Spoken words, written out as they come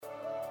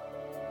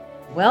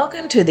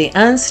Welcome to the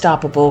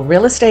Unstoppable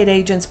Real Estate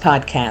Agents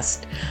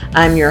Podcast.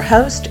 I'm your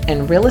host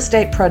and real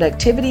estate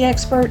productivity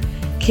expert,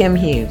 Kim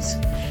Hughes.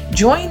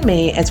 Join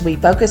me as we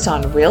focus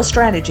on real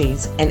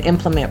strategies and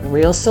implement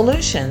real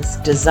solutions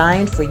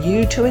designed for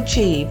you to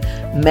achieve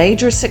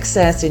major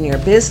success in your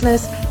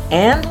business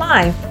and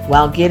life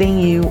while getting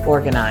you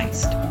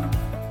organized.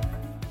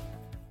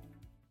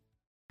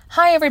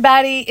 Hi,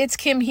 everybody. It's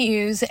Kim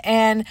Hughes,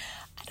 and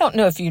I don't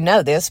know if you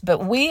know this,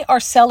 but we are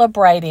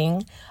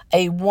celebrating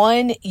a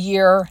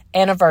 1-year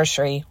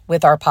anniversary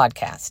with our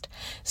podcast.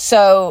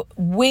 So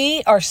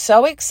we are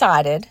so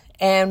excited,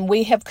 and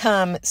we have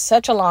come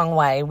such a long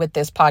way with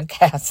this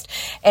podcast,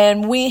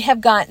 and we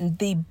have gotten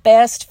the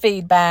best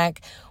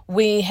feedback.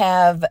 We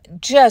have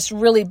just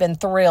really been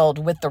thrilled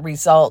with the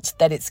results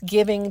that it's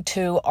giving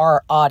to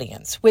our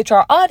audience, which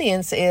our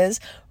audience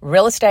is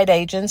real estate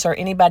agents or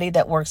anybody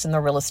that works in the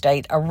real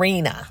estate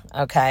arena,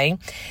 okay?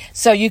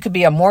 So you could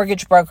be a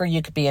mortgage broker,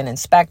 you could be an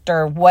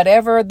inspector,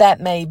 whatever that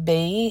may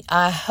be.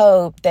 I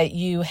hope that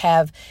you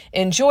have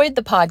enjoyed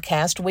the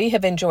podcast. We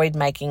have enjoyed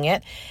making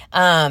it.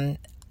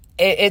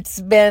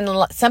 It's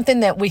been something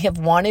that we have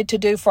wanted to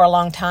do for a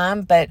long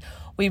time, but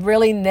we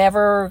really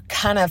never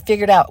kind of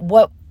figured out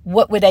what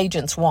would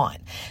agents want.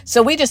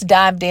 So we just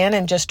dived in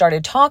and just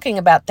started talking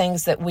about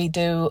things that we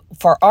do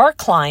for our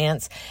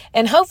clients.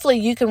 And hopefully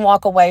you can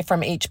walk away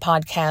from each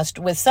podcast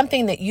with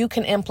something that you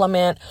can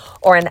implement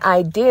or an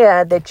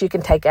idea that you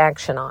can take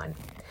action on.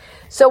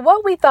 So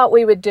what we thought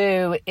we would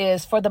do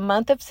is for the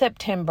month of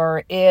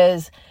September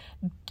is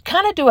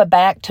kind of do a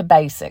back to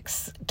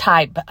basics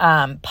type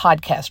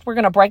podcast. We're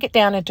going to break it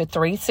down into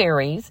 3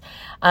 series.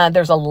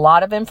 There's a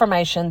lot of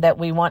information that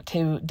we want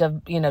to,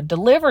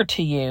 deliver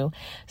to you.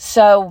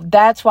 So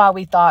that's why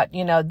we thought,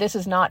 this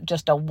is not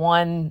just a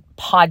one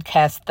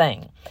podcast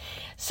thing.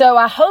 So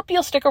I hope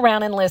you'll stick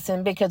around and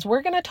listen because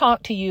we're going to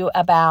talk to you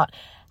about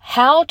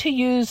how to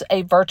use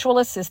a virtual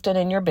assistant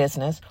in your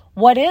business,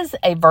 what is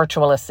a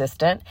virtual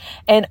assistant,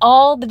 and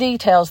all the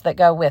details that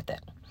go with it.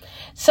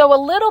 So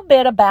a little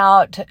bit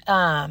about,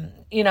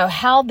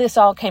 how this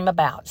all came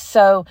about.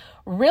 So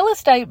real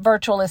estate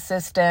virtual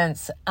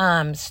assistants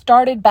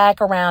started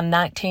back around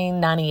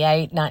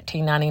 1998,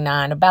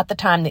 1999, about the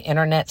time the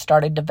internet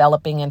started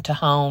developing into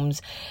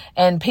homes.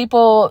 And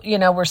people,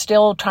 were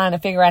still trying to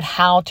figure out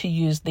how to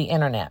use the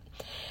internet.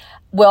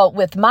 Well,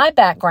 with my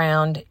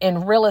background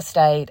in real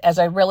estate as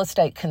a real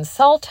estate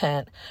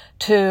consultant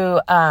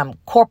to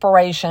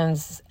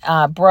corporations,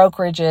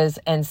 brokerages,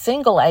 and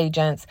single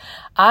agents,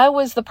 I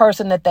was the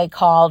person that they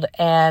called,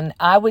 and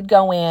I would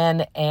go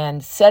in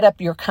and set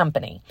up your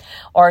company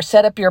or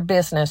set up your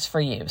business for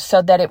you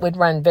so that it would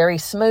run very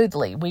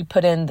smoothly. We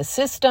put in the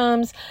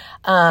systems.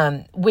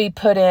 We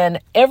put in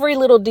every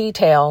little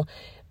detail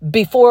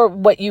before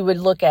what you would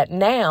look at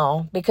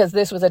now, because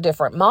this was a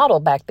different model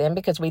back then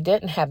because we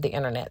didn't have the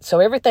internet. So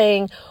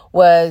everything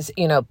was,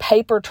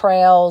 paper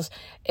trails,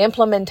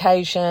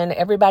 implementation.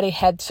 Everybody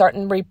had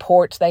certain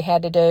reports they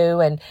had to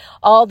do and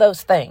all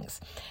those things.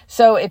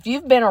 So if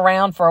you've been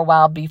around for a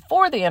while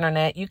before the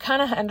internet, you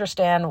kind of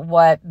understand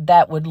what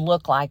that would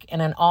look like in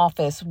an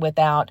office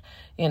without,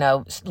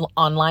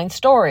 online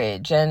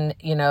storage and,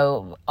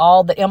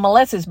 all the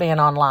MLSs being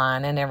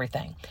online and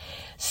everything.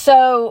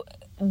 So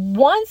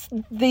once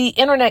the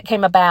internet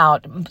came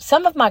about,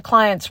 some of my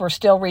clients were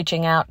still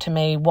reaching out to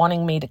me,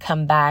 wanting me to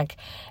come back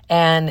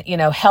and,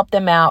 help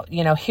them out,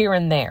 here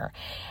and there.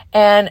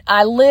 And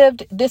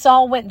this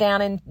all went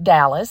down in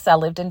Dallas. I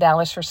lived in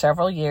Dallas for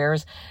several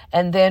years.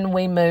 And then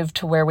we moved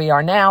to where we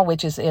are now,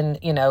 which is in,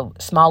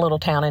 small little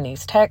town in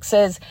East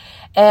Texas.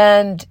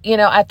 And,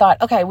 I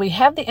thought, okay, we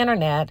have the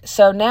internet.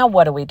 So now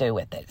what do we do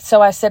with it?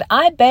 So I said,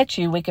 I bet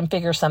you we can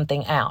figure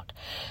something out.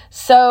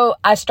 So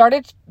I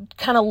started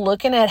kind of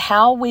looking at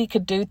how we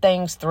could do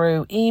things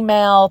through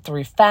email,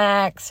 through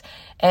fax.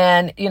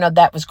 And,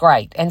 that was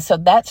great. And so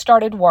that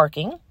started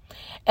working.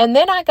 And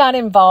then I got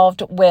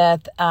involved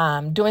with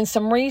doing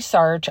some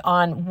research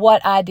on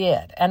what I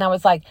did. And I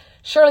was like,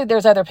 surely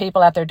there's other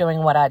people out there doing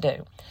what I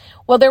do.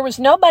 Well, there was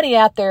nobody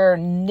out there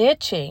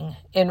niching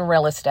in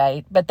real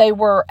estate, but they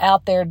were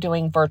out there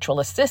doing virtual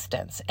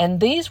assistants. And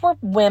these were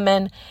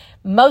women,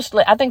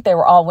 mostly, I think they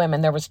were all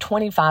women. There was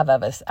 25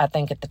 of us, I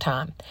think, at the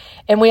time.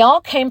 And we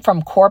all came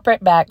from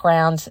corporate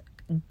backgrounds,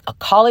 a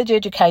college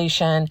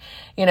education.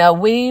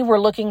 We were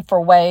looking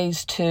for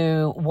ways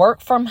to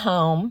work from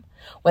home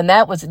when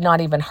that was not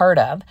even heard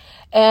of,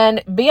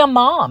 and be a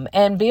mom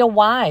and be a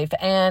wife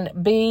and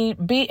be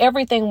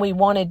everything we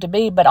wanted to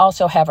be, but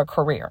also have a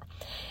career.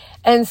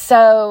 And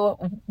so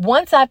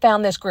once I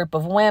found this group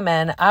of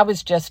women, I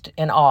was just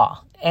in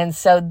awe. And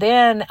so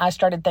then I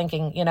started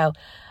thinking,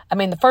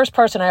 the first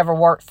person I ever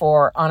worked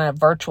for on a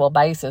virtual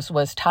basis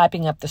was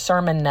typing up the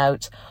sermon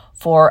notes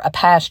for a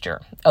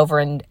pastor over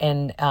in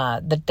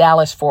the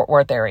Dallas-Fort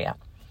Worth area.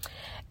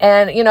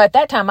 And, at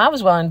that time I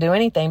was willing to do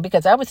anything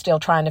because I was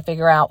still trying to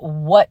figure out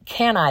what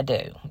can I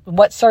do?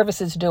 What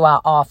services do I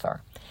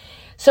offer?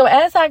 So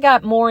as I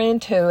got more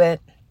into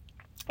it,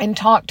 and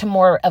talk to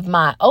more of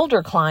my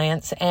older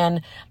clients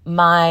and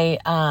my,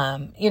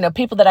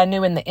 people that I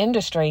knew in the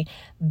industry,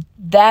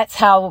 that's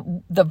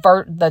how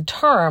the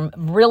term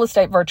real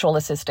estate virtual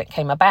assistant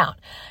came about.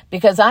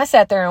 Because I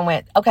sat there and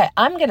went, okay,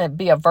 I'm going to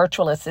be a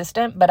virtual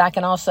assistant, but I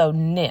can also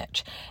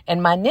niche.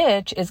 And my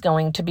niche is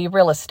going to be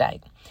real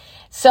estate.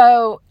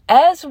 So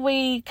as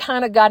we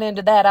kind of got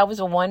into that, I was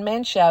a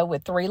one-man show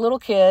with 3 little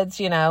kids.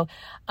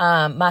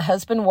 My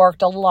husband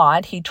worked a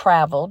lot. He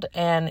traveled,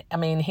 and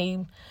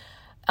he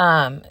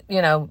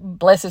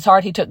bless his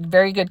heart, he took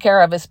very good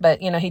care of us, but,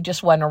 he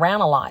just wasn't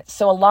around a lot.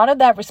 So a lot of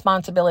that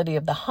responsibility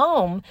of the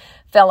home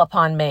fell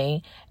upon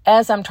me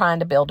as I'm trying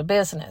to build a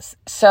business.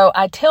 So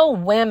I tell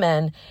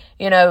women,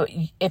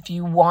 if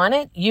you want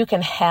it, you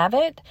can have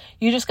it.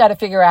 You just got to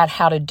figure out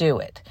how to do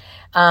it.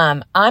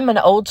 I'm an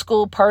old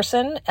school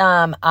person.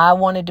 I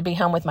wanted to be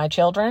home with my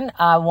children.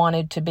 I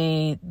wanted to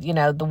be,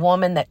 the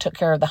woman that took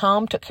care of the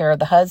home, took care of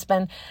the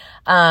husband.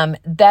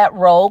 That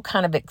role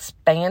kind of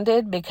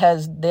expanded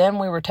because then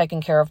we were taking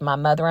care of my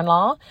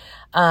mother-in-law.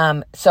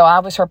 So I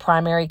was her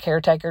primary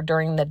caretaker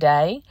during the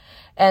day.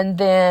 And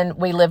then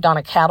we lived on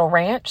a cattle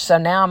ranch. So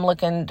now I'm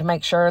looking to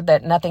make sure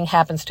that nothing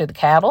happens to the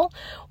cattle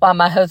while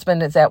my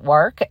husband is at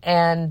work.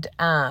 And,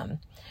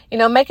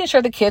 making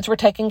sure the kids were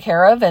taken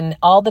care of and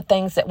all the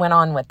things that went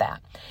on with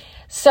that.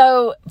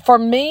 So for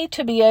me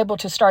to be able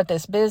to start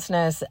this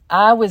business,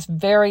 I was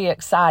very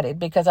excited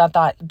because I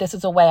thought this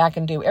is a way I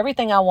can do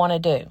everything I want to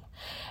do.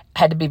 I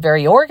had to be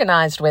very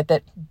organized with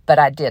it, but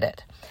I did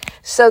it.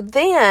 So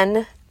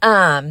then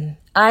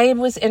I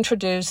was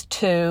introduced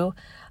to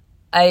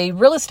a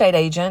real estate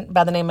agent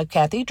by the name of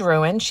Kathy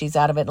Druin. She's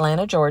out of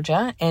Atlanta,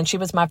 Georgia, and she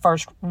was my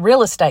first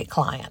real estate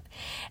client.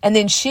 And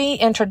then she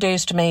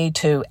introduced me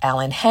to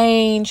Alan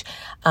Hange.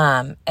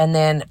 And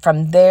then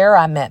from there,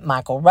 I met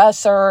Michael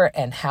Russer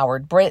and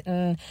Howard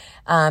Britton.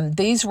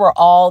 These were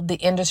all the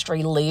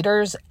industry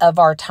leaders of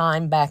our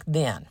time back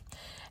then.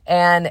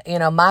 And,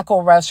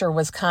 Michael Russer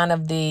was kind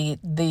of the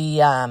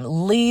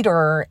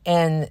leader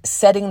in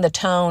setting the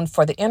tone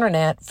for the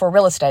internet for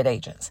real estate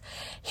agents.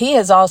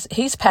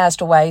 He's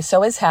passed away,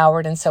 so is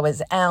Howard, and so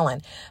is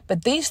Alan.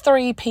 But these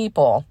 3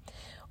 people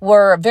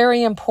were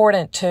very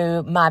important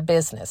to my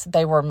business.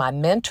 They were my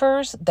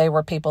mentors. They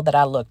were people that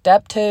I looked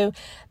up to.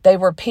 They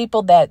were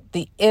people that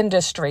the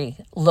industry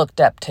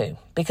looked up to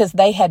because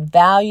they had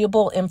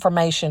valuable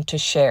information to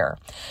share.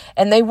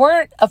 And they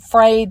weren't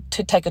afraid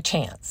to take a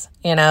chance.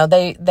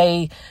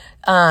 They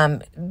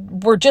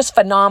were just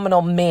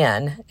phenomenal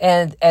men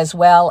and as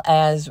well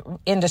as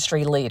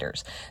industry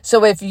leaders.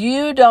 So if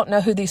you don't know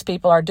who these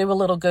people are, do a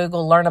little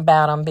Google, learn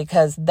about them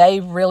because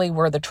they really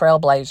were the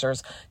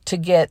trailblazers to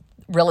get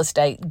real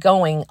estate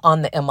going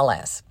on the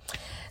MLS.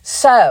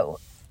 So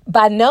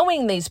by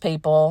knowing these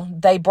people,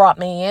 they brought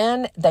me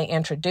in, they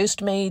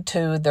introduced me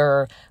to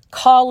their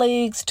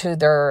colleagues, to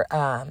their,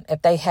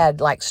 if they had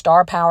like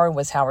Star Power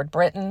was Howard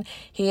Britton,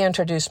 he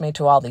introduced me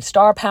to all these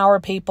Star Power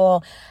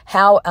people.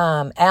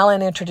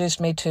 Alan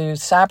introduced me to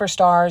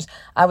Cyberstars.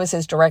 I was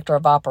his director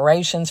of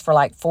operations for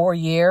like 4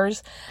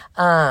 years.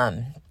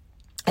 And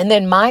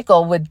then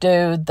Michael would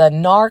do the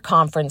NAR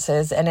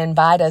conferences and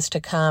invite us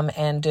to come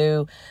and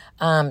do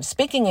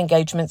speaking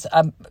engagements,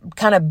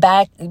 kind of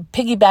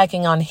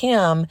piggybacking on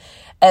him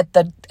at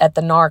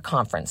the NAR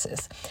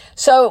conferences.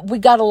 So we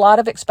got a lot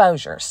of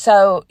exposure.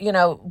 So,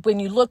 when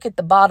you look at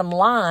the bottom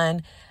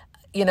line,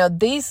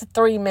 these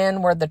 3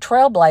 men were the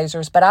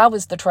trailblazers, but I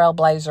was the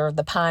trailblazer,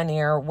 the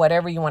pioneer,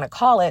 whatever you want to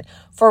call it,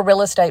 for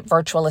real estate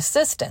virtual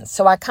assistants.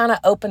 So I kind of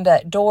opened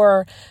that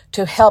door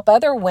to help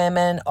other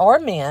women or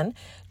men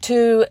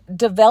to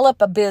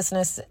develop a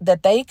business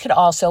that they could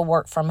also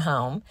work from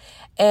home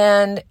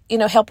and,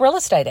 help real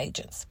estate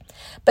agents.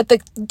 But the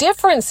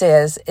difference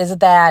is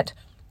that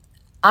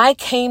I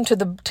came to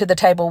the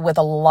table with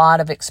a lot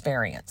of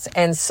experience.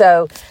 And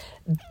so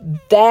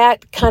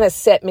that kind of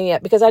set me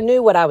up because I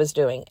knew what I was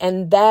doing.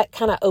 And that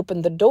kind of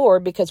opened the door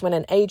because when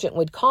an agent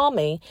would call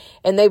me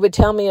and they would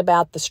tell me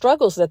about the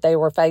struggles that they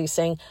were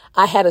facing,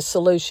 I had a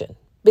solution.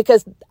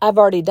 Because I've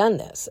already done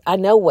this. I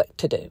know what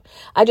to do.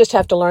 I just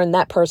have to learn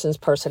that person's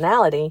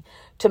personality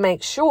to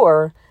make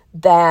sure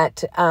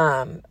that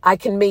I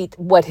can meet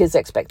what his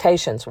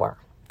expectations were.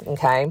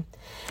 Okay.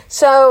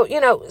 So,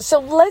 so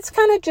let's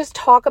kind of just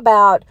talk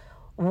about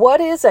what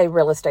is a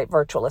real estate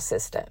virtual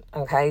assistant.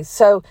 Okay.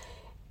 So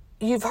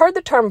you've heard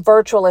the term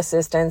virtual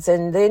assistants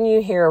and then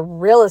you hear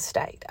real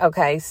estate.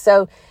 Okay.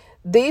 So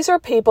these are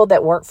people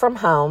that work from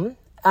home.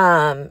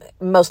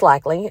 Most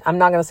likely, I'm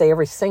not going to say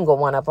every single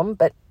one of them,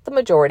 but the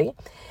majority.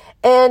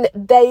 And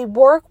they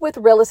work with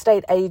real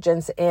estate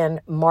agents in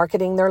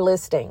marketing their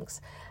listings,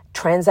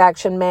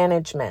 transaction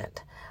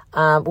management,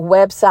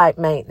 website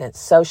maintenance,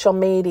 social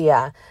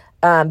media,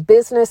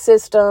 business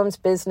systems,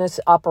 business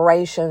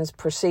operations,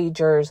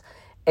 procedures,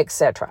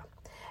 etc.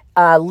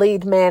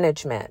 Lead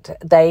management.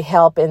 They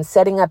help in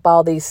setting up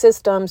all these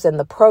systems and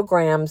the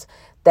programs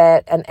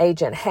that an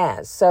agent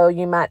has. So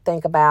you might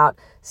think about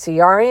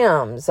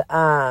CRMs.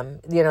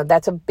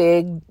 That's a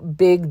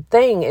big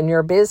thing in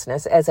your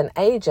business as an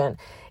agent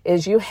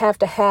is you have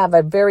to have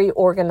a very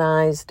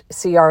organized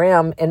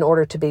CRM in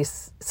order to be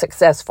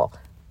successful.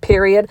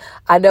 Period.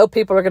 I know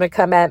people are going to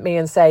come at me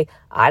and say,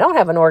 I don't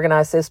have an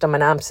organized system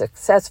and I'm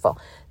successful.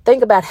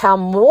 Think about how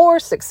more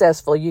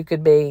successful you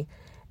could be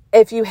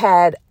if you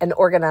had an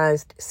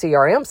organized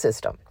CRM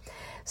system.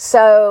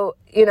 So,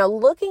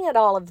 looking at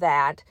all of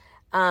that,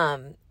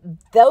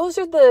 those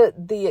are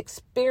the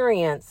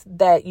experience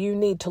that you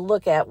need to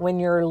look at when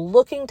you're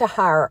looking to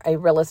hire a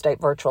real estate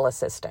virtual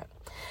assistant.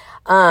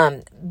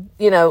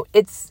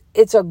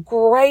 It's a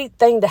great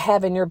thing to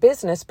have in your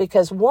business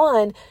because,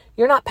 one,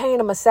 you're not paying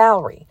them a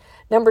salary.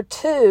 Number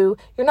two,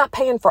 you're not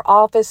paying for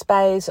office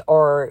space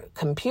or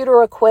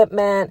computer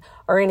equipment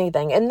or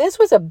anything. And this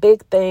was a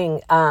big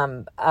thing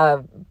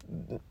a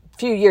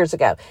few years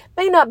ago.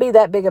 May not be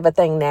that big of a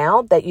thing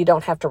now that you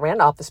don't have to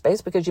rent office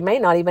space because you may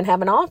not even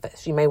have an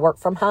office. You may work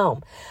from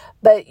home.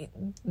 But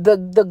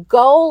the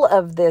goal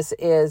of this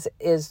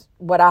is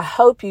what I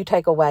hope you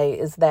take away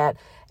is that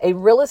a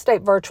real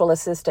estate virtual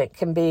assistant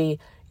can be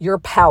your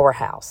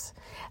powerhouse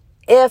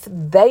if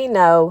they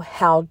know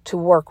how to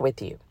work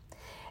with you.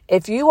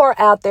 If you are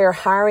out there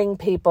hiring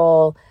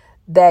people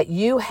that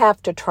you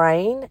have to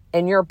train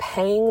and you're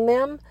paying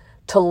them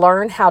to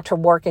learn how to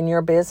work in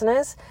your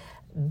business,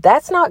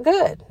 that's not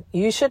good.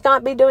 You should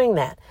not be doing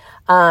that.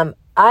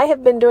 I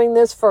have been doing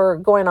this for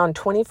going on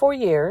 24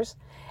 years,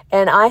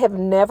 and I have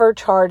never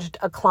charged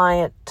a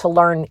client to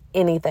learn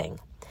anything.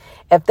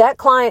 If that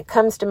client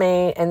comes to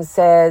me and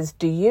says,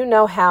 do you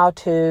know how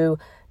to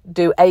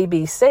do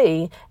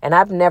ABC? And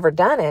I've never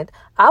done it,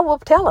 I will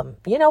tell them,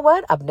 you know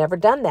what? I've never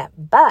done that,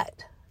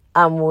 but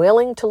I'm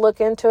willing to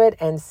look into it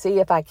and see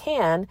if I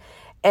can.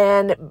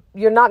 And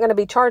you're not going to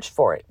be charged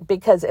for it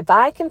because if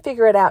I can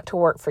figure it out to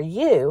work for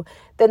you,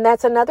 then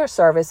that's another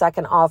service I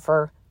can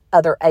offer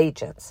other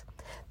agents.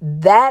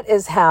 That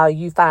is how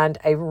you find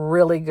a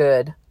really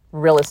good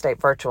real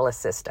estate virtual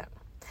assistant.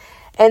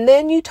 And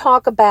then you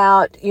talk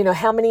about,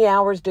 how many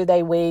hours do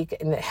they week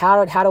and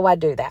how do I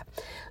do that?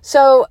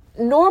 So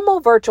normal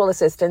virtual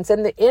assistants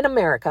in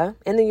America,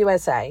 in the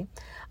USA,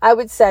 I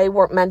would say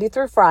work Monday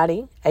through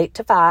Friday, 8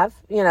 to 5.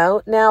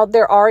 Now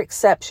there are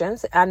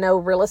exceptions. I know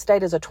real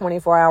estate is a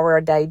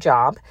 24-hour-a-day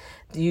job.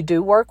 You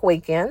do work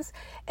weekends.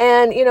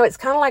 And, it's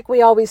kind of like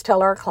we always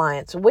tell our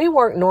clients, we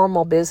work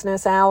normal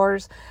business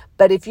hours,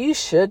 but if you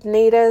should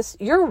need us,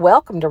 you're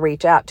welcome to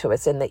reach out to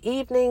us in the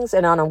evenings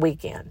and on a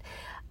weekend.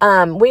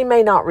 We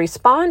may not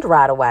respond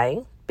right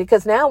away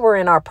because now we're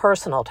in our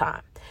personal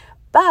time,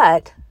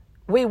 but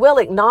we will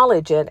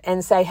acknowledge it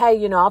and say,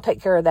 hey, I'll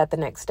take care of that the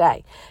next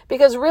day.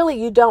 Because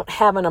really you don't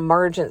have an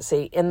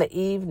emergency in the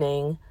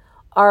evening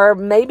or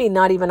maybe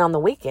not even on the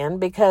weekend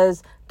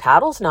because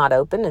title's not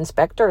open.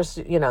 Inspectors,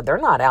 they're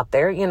not out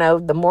there.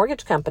 The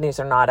mortgage companies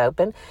are not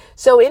open.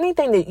 So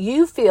anything that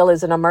you feel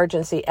is an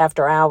emergency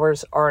after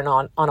hours or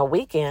on a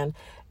weekend,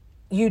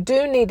 you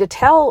do need to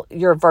tell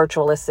your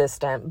virtual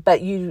assistant,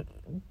 but you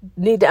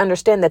need to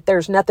understand that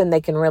there's nothing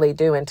they can really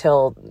do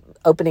until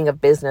opening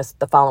of business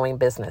the following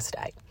business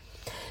day.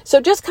 So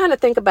just kind of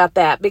think about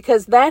that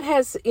because that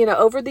has,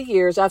 over the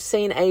years, I've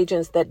seen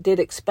agents that did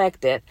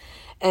expect it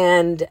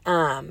and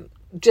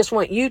just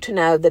want you to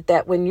know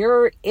that when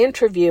you're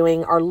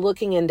interviewing or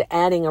looking into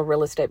adding a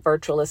real estate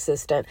virtual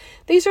assistant,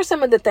 these are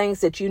some of the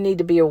things that you need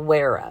to be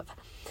aware of.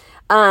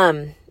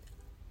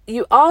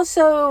 You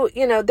also,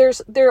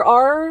 there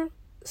are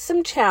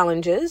some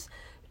challenges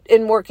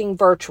in working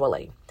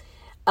virtually.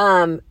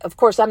 Of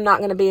course, I'm not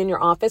going to be in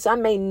your office. I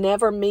may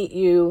never meet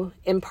you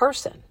in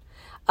person.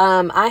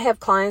 I have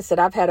clients that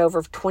I've had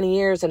over 20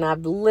 years and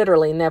I've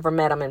literally never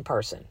met them in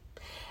person.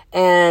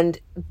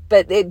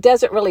 But it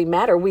doesn't really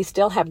matter. We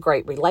still have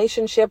great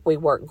relationship. We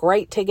work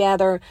great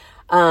together.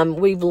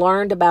 We've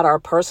learned about our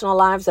personal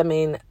lives. I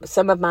mean,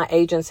 some of my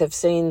agents have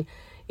seen,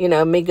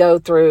 me go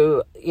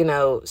through,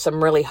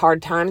 some really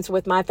hard times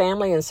with my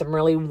family and some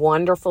really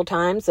wonderful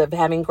times of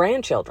having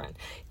grandchildren,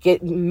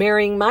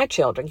 marrying my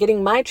children,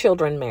 getting my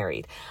children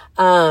married.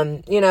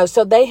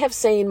 So they have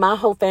seen my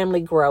whole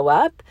family grow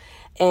up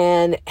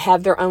and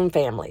have their own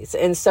families.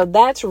 And so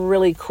that's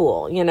really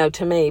cool,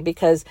 to me,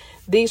 because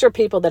these are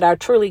people that I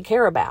truly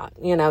care about.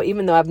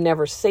 Even though I've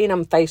never seen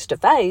them face to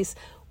face,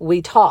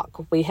 we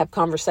talk, we have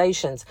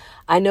conversations.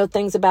 I know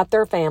things about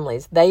their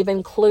families. They've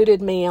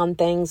included me on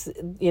things,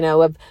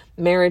 of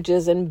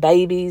marriages and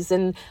babies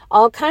and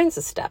all kinds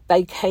of stuff,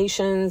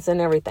 vacations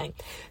and everything.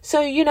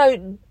 So,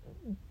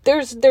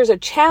 there's a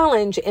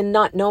challenge in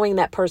not knowing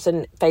that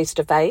person face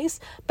to face,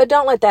 but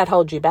don't let that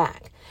hold you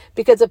back.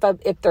 Because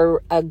if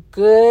they're a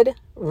good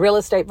real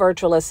estate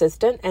virtual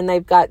assistant and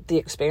they've got the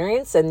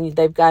experience and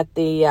they've got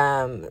the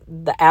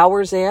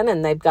hours in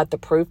and they've got the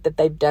proof that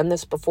they've done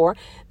this before,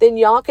 then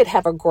y'all could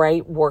have a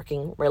great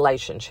working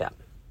relationship.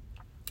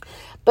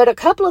 But a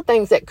couple of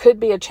things that could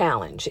be a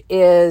challenge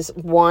is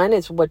one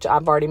is, which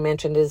I've already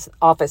mentioned, is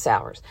office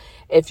hours.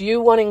 If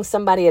you're wanting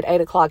somebody at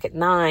 8 o'clock at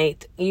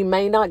night, you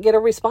may not get a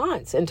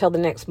response until the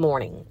next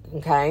morning.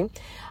 Okay.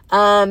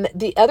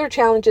 The other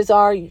challenges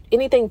are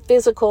anything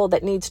physical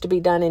that needs to be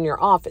done in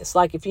your office.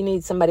 Like if you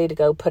need somebody to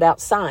go put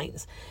out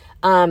signs,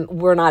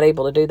 We're not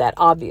able to do that,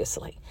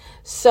 obviously.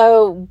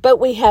 So, but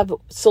we have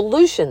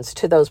solutions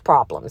to those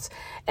problems.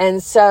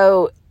 And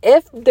so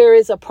if there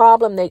is a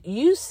problem that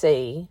you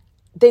see,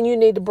 then you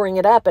need to bring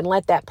it up and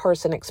let that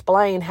person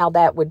explain how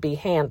that would be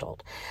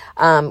handled.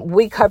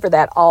 We cover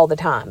that all the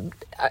time.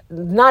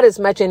 Not as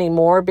much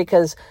anymore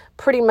because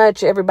pretty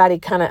much everybody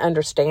kind of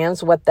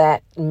understands what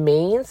that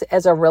means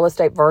as a real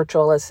estate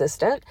virtual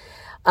assistant.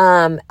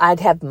 I'd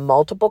have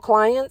multiple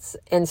clients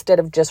instead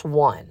of just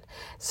one.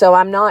 So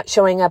I'm not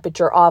showing up at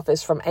your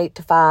office from 8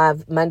 to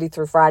 5, Monday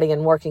through Friday,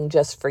 and working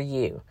just for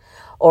you.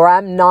 Or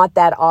I'm not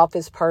that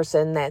office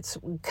person that's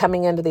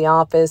coming into the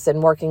office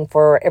and working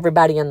for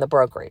everybody in the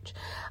brokerage.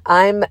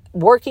 I'm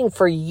working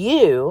for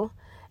you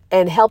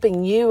and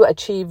helping you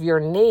achieve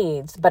your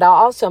needs, but I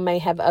also may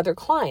have other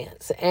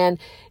clients. And,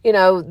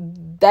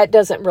 that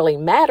doesn't really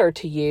matter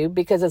to you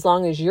because as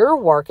long as your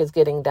work is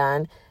getting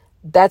done,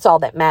 that's all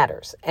that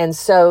matters. And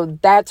so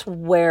that's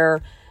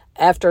where,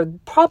 after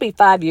probably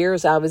 5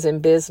 years I was in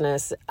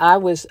business, I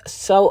was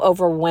so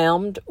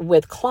overwhelmed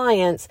with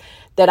clients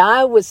that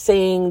I was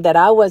seeing that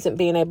I wasn't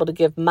being able to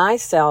give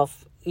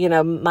myself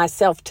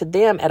to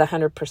them at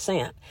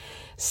 100%.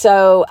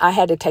 So I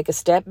had to take a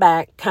step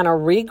back, kind of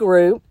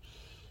regroup,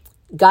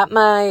 got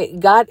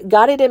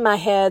it in my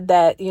head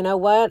that,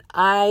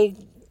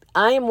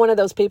 I am one of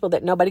those people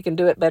that nobody can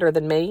do it better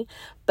than me,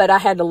 but I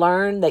had to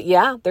learn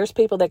that, there's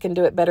people that can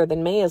do it better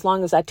than me as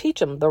long as I teach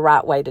them the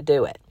right way to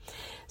do it.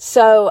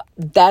 So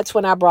that's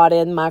when I brought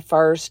in my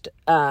first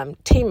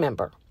team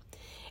member.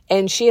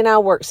 And she and I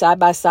worked side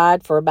by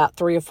side for about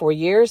 3 or 4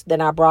 years.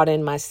 Then I brought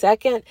in my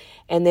second,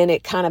 and then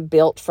it kind of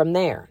built from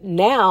there.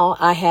 Now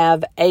I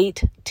have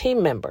 8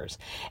 team members,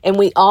 and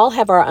we all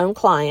have our own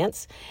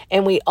clients,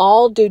 and we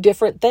all do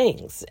different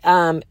things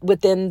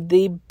within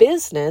the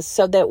business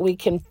so that we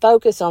can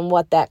focus on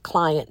what that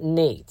client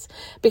needs,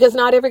 because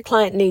not every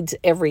client needs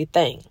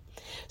everything.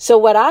 So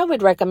what I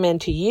would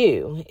recommend to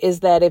you is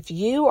that if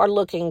you are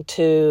looking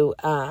to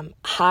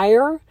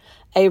hire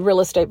a real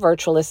estate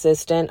virtual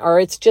assistant, or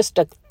it's just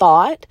a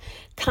thought,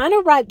 kind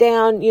of write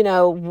down,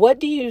 what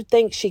do you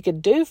think she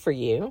could do for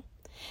you?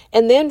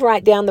 And then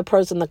write down the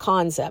pros and the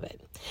cons of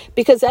it.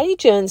 Because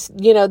agents,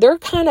 they're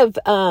kind of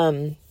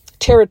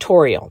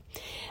territorial,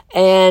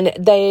 and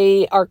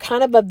they are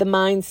kind of the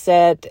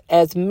mindset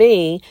as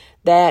me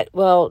that,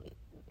 well,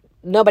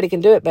 nobody can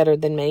do it better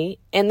than me.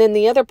 And then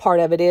the other part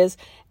of it is,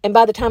 and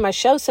by the time I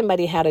show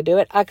somebody how to do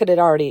it, I could have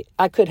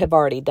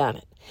already done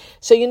it.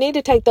 So you need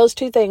to take those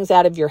two things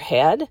out of your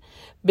head,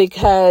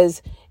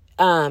 because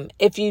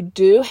if you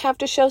do have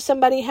to show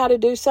somebody how to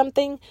do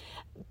something,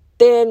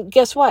 then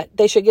guess what?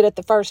 They should get it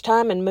the first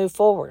time and move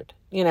forward.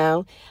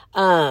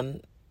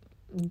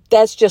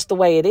 That's just the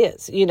way it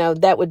is.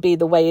 That would be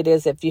the way it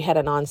is if you had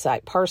an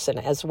on-site person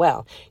as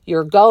well.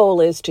 Your goal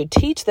is to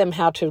teach them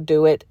how to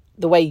do it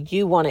the way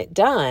you want it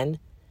done,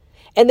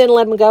 and then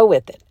let them go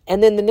with it.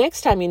 And then the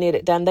next time you need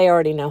it done, they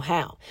already know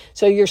how.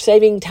 So you're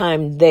saving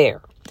time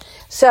there.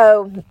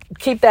 So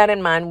keep that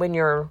in mind when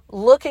you're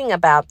looking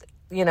about,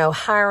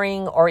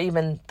 hiring or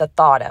even the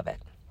thought of it.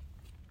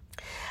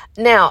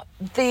 Now,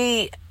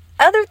 the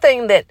other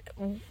thing that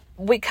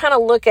we kind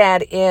of look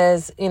at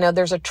is,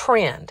 there's a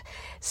trend.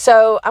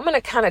 So I'm going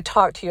to kind of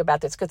talk to you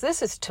about this because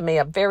this is, to me,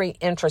 a very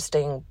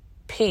interesting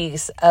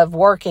piece of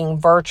working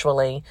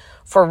virtually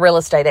for real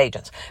estate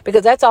agents,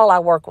 because that's all I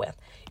work with.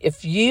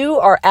 If you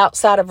are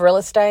outside of real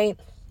estate,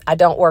 I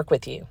don't work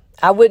with you.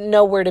 I wouldn't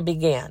know where to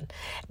begin,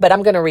 but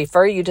I'm going to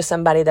refer you to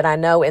somebody that I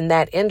know in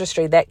that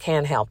industry that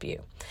can help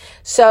you.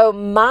 So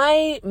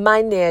my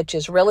niche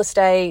is real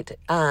estate,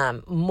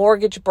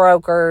 mortgage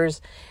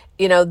brokers.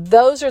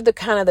 Those are the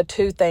kind of the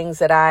two things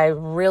that I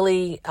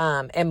really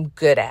am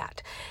good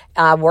at.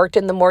 I worked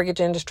in the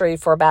mortgage industry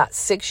for about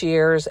 6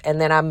 years,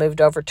 and then I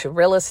moved over to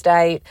real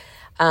estate.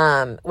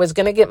 Was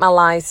going to get my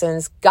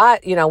license,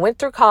 went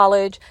through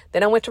college,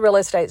 then I went to real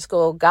estate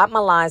school, got my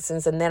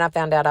license, and then I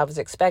found out I was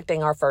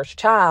expecting our first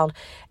child,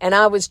 and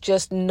I was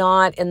just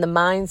not in the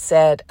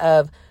mindset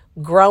of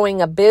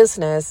growing a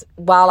business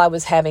while I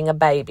was having a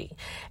baby.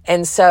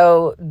 And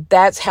so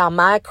that's how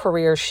my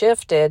career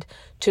shifted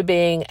to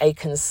being a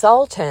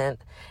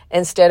consultant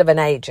instead of an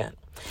agent.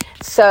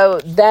 So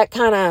that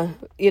kind of,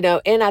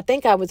 and I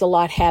think I was a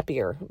lot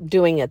happier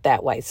doing it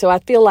that way. So I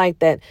feel like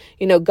that,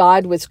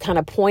 God was kind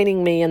of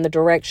pointing me in the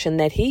direction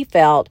that he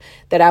felt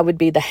that I would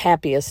be the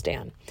happiest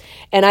in.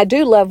 And I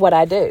do love what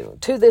I do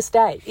to this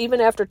day.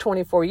 Even after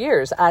 24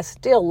 years, I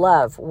still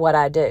love what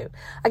I do.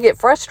 I get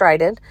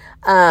frustrated,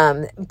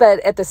 but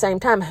at the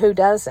same time, who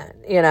doesn't?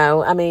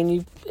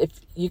 If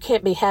you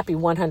can't be happy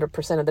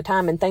 100% of the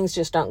time, and things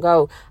just don't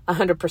go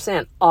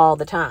 100% all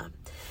the time.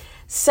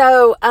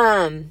 So,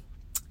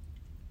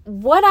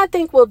 what I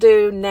think we'll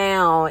do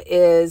now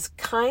is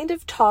kind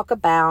of talk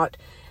about,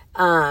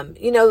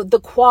 the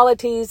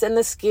qualities and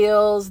the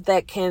skills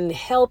that can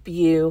help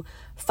you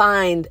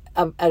find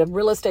a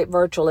real estate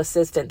virtual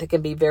assistant that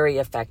can be very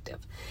effective.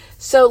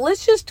 So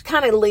let's just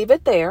kind of leave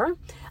it there.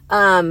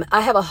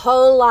 I have a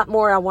whole lot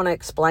more I want to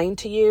explain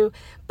to you,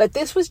 but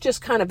this was just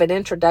kind of an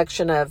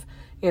introduction of,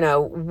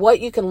 what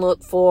you can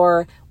look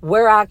for,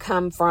 where I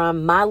come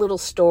from, my little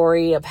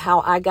story of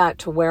how I got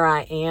to where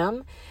I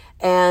am.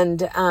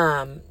 And,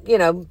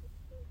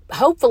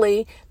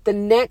 hopefully the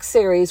next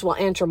series will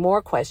answer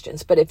more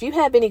questions. But if you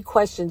have any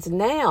questions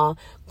now,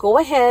 go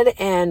ahead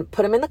and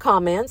put them in the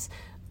comments.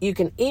 You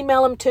can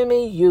email them to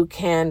me. You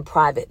can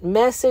private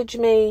message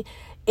me.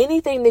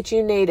 Anything that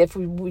you need. If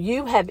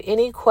you have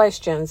any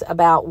questions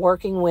about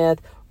working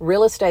with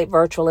real estate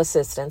virtual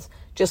assistants,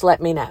 just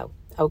let me know.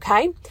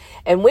 Okay?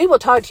 And we will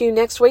talk to you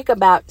next week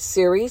about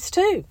series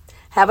 2.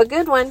 Have a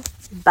good one.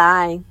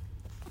 Bye.